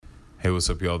Hey,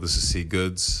 what's up, y'all? This is C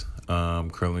Goods.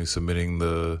 I'm currently submitting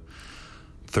the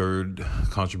third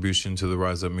contribution to the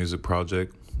Rise Up Music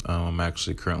Project. I'm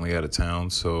actually currently out of town,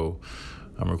 so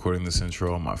I'm recording this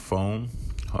intro on my phone.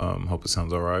 Hope it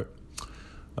sounds all right.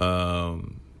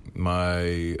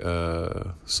 My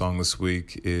song this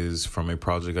week is from a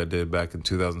project I did back in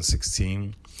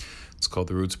 2016. It's called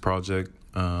The Roots Project.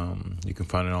 You can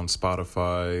find it on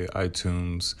Spotify,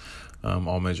 iTunes,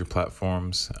 all major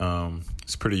platforms.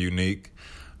 It's pretty unique.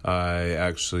 I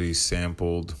actually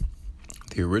sampled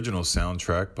the original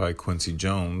soundtrack by Quincy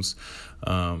Jones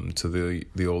to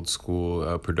the old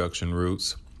school production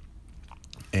roots,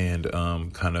 and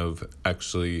kind of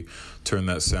actually turned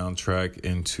that soundtrack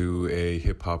into a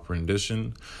hip-hop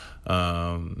rendition.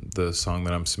 The song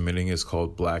that I'm submitting is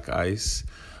called Black Ice.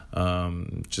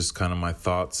 Just kind of my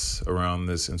thoughts around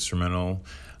this instrumental.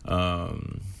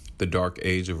 The dark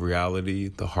age of reality,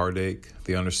 the heartache,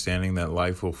 the understanding that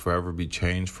life will forever be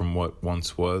changed from what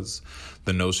once was,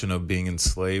 the notion of being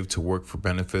enslaved to work for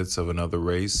benefits of another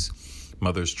race,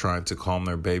 mothers trying to calm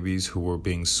their babies who were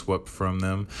being swept from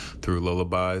them through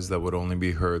lullabies that would only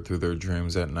be heard through their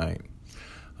dreams at night.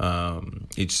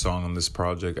 Each song on this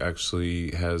project actually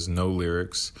has no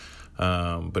lyrics,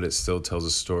 but it still tells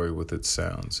a story with its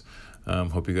sounds.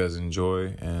 Hope you guys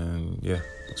enjoy, and yeah,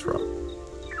 let's rock.